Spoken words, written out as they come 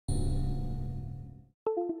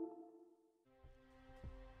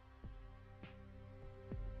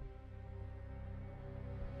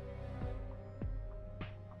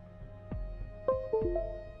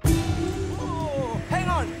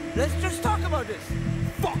for this.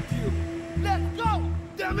 Fuck you. Let's go.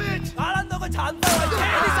 Damn it.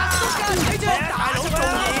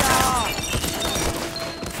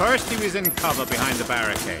 First he was in cover behind the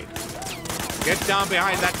barricade. Get down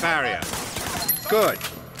behind that barrier. Good.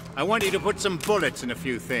 I want you to put some bullets in a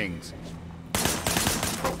few things.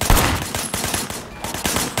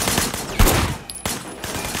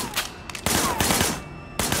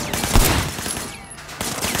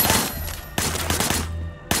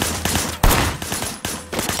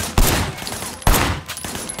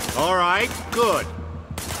 All right, good.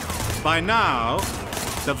 By now,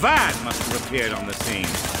 the van must have appeared on the scene.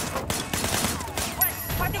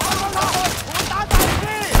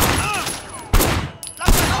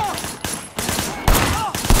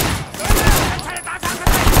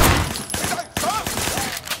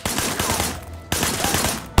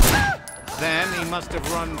 Then he must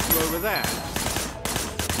have run through over there.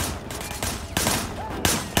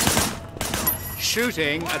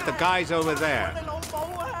 Shooting at the guys over there.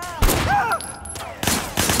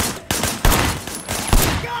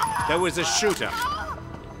 There was a shooter,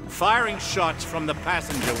 firing shots from the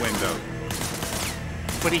passenger window.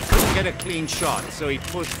 But he couldn't get a clean shot, so he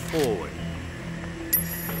pushed forward.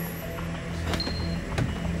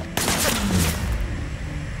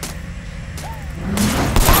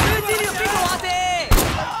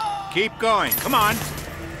 Keep going, come on.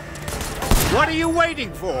 What are you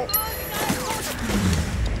waiting for?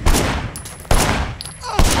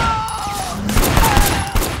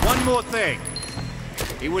 One more thing.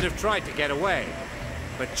 He would have tried to get away,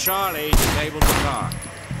 but Charlie disabled the car.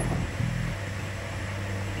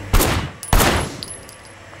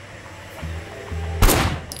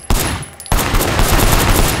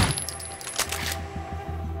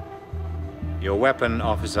 Your weapon,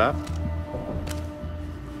 officer.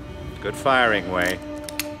 Good firing, Wei.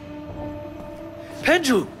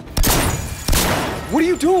 Penju! What are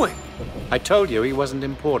you doing? I told you he wasn't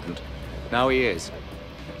important. Now he is.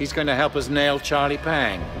 He's going to help us nail Charlie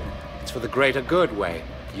Pang. It's for the greater good, Wei.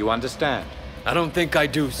 You understand? I don't think I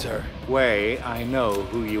do, sir. Wei, I know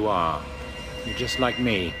who you are. You're just like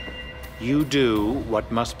me. You do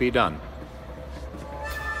what must be done.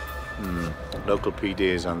 Local PD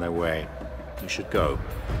is on their way. You should go.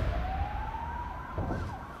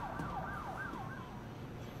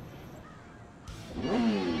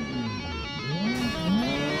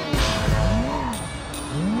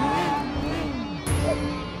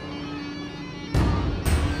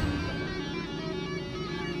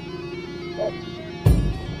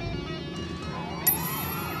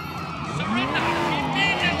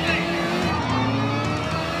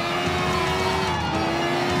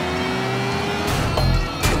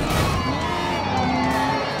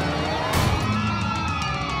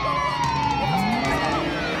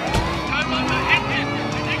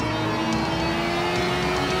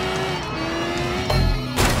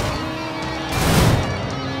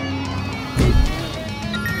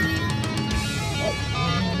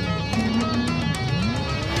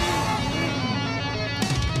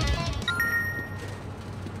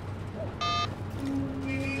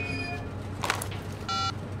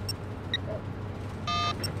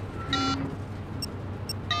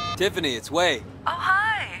 Tiffany, it's Wei. Oh,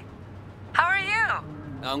 hi. How are you?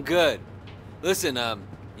 I'm good. Listen,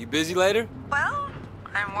 you busy later? Well,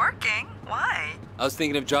 I'm working. Why? I was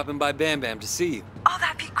thinking of dropping by Bam Bam to see you. Oh,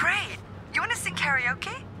 that'd be great. You want to sing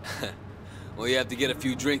karaoke? Well, you have to get a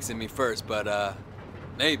few drinks in me first, but,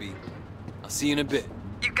 maybe. I'll see you in a bit.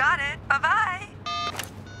 You got it. Bye-bye.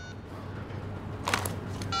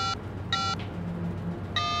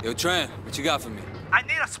 Yo, Tran, what you got for me? I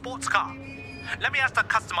need a sports car. Let me ask the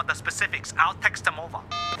customer the specifics. I'll text them over.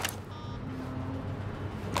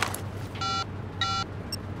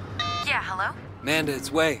 Yeah, hello? Amanda, it's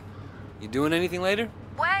Wei. You doing anything later?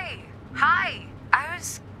 Wei, hi. I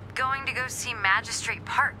was going to go see Magistrate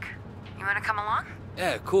Park. You want to come along?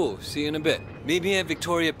 Yeah, cool. See you in a bit. Meet me at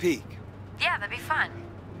Victoria Peak. Yeah, that'd be fun.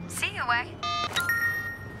 See you, Wei.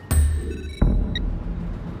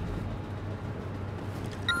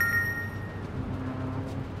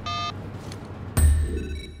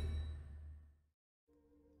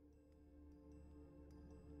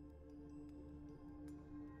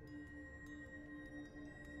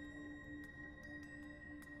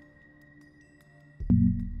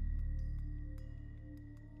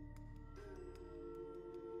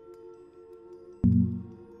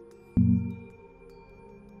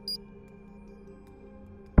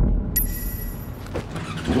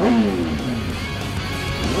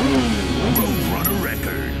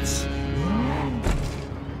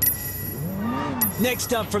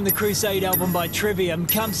 Next up from the Crusade album by Trivium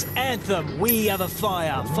comes Anthem, We Are the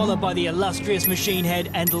Fire, followed by the illustrious Machine Head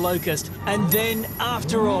and Locust. And then,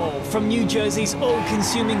 After All, from New Jersey's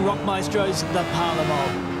all-consuming rock maestros, the Parlor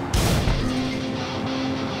Mob.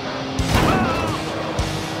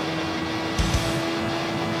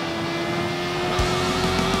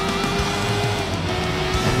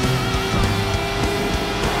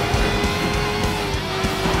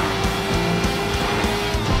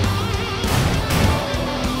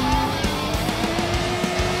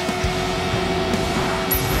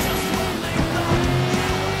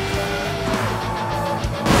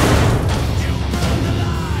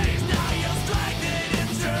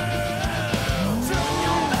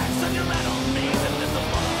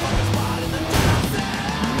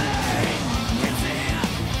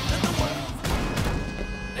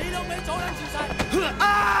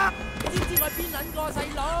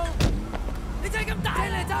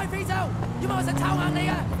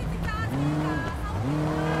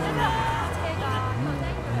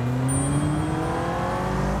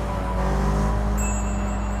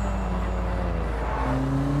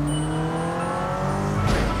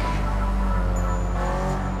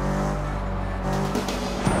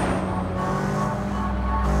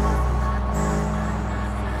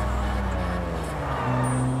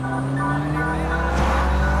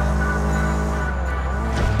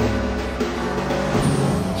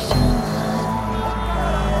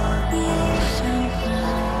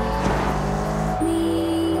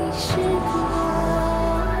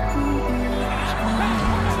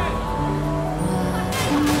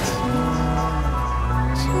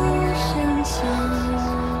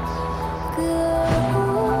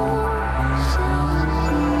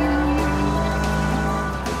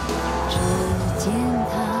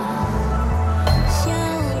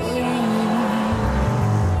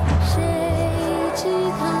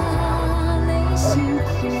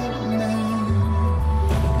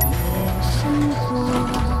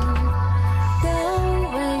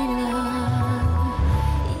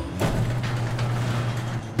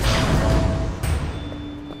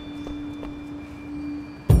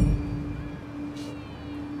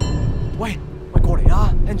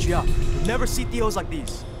 You never see deals like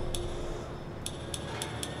these.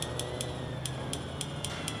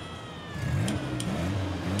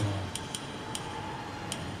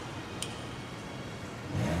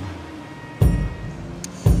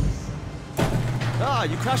 Ah,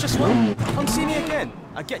 you crash as well? Come see me again.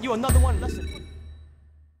 I'll get you another one lesson.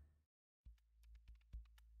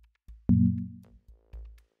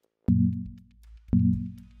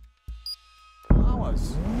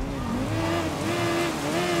 Hours.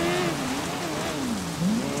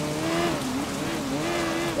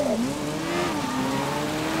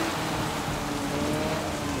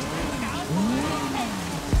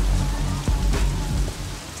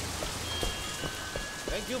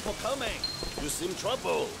 Thank you for coming. You seem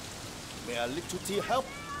troubled. May a little tea help?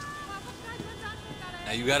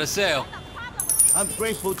 Now you got a sale. I'm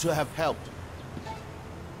grateful to have helped.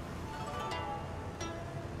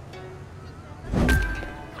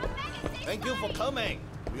 Thank you for coming.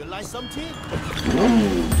 Would you like some tea?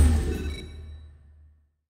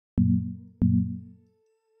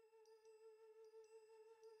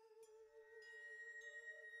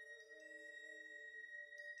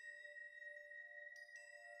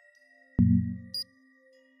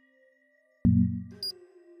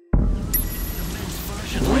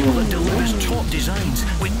 Label delivers top designs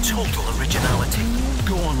with total originality.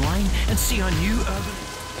 Go online and see our new urban...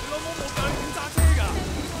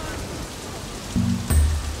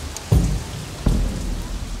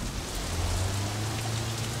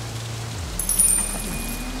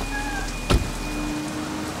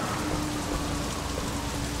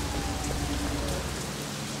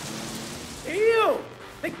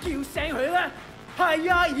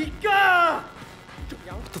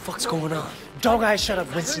 What the fuck's going on? Dog guy shut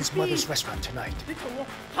up Winston's mother's restaurant tonight.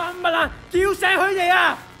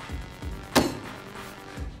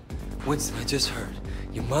 Winston, I just heard.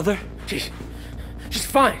 Your mother? She's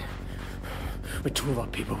fine. But 2 of our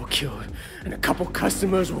people were killed, and a couple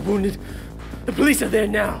customers were wounded. The police are there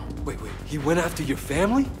now. Wait, he went after your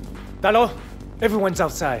family? 大佬, everyone's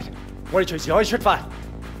outside. 我哋隨時可以出發.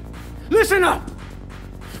 Listen up!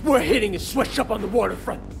 We're hitting a sweatshop on the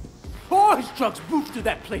waterfront. All his drugs move to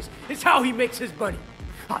that place. It's how he makes his money.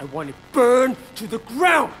 I want it burned to the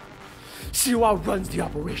ground. Siwa runs the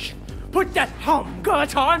operation. Put that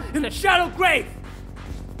Gatan in the shallow grave.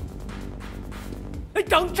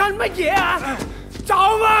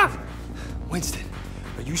 Winston,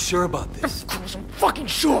 are you sure about this? Of course, I'm fucking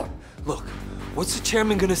sure. Look, what's the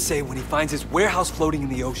chairman gonna say when he finds his warehouse floating in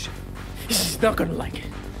the ocean? He's not gonna like it.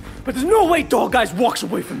 But there's no way Dog Eyes walks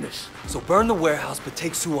away from this. So burn the warehouse, but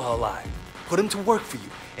take Suwa alive. Put him to work for you,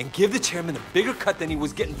 and give the chairman a bigger cut than he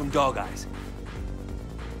was getting from Dog Eyes.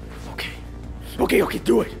 Okay,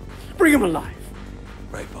 do it. Bring him alive.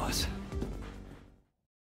 Right, boss.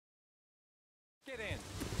 Get in.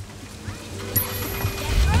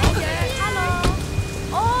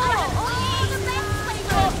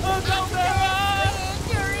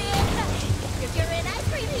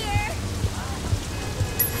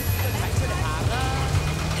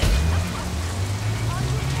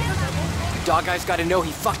 Dog Eyes gotta know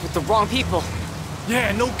he fucked with the wrong people.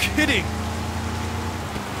 Yeah, no kidding.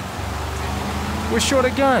 We're short a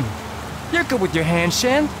gun. You're good with your hands,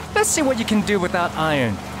 Shan. Let's see what you can do without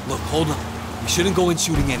iron. Look, hold on. We shouldn't go in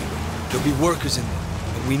shooting anyway. There'll be workers in there.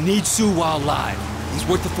 And we need Suwa alive. He's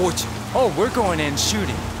worth a fortune. Oh, we're going in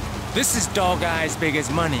shooting. This is Dog Eyes'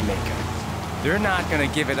 biggest moneymaker. They're not gonna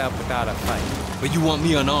give it up without a fight. But you want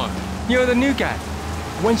me unarmed? You're the new guy.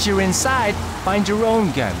 Once you're inside, find your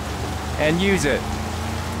own gun. And use it.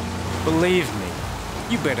 Believe me,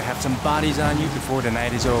 you better have some bodies on you before the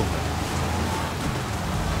night is over.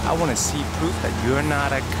 I want to see proof that you're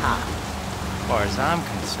not a cop. As far as I'm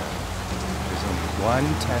concerned, there's only one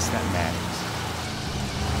test that matters.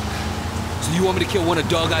 So you want me to kill one of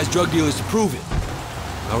Dog Eyes' drug dealers to prove it?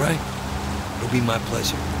 All right? It'll be my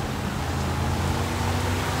pleasure.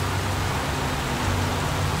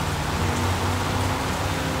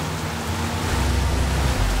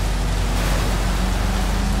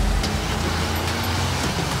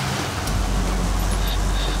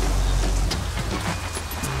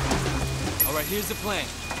 Here's the plan.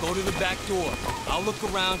 Go to the back door. I'll look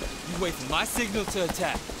around. You wait for my signal to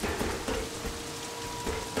attack.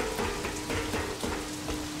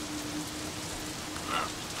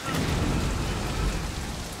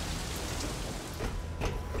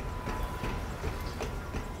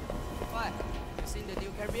 What? You seen the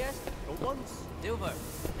new carriers? The ones? Silver.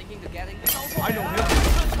 Thinking of getting this? I know him.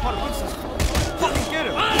 He's part of Winston's. Fucking get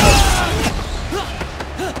him!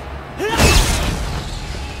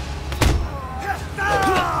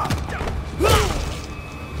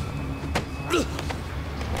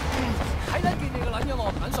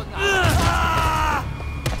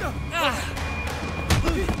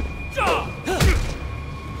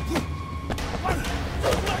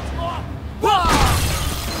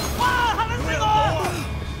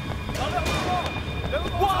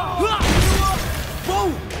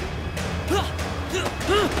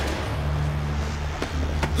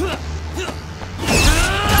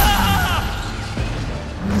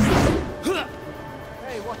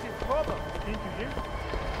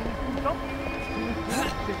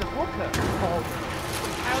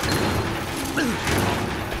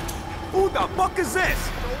 Who the fuck is this?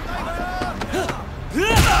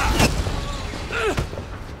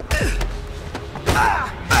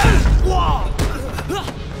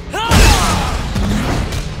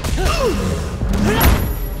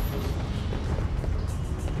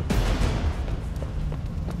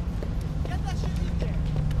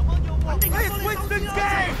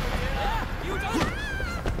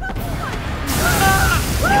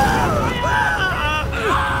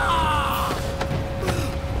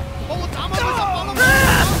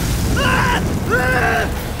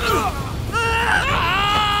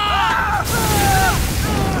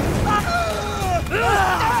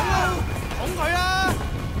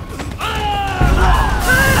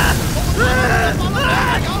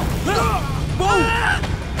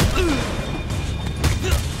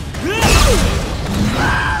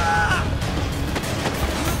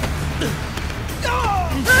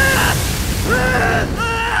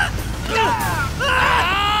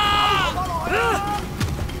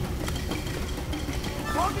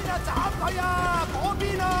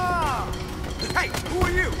 Hey, who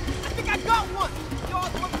are you? I think I got one!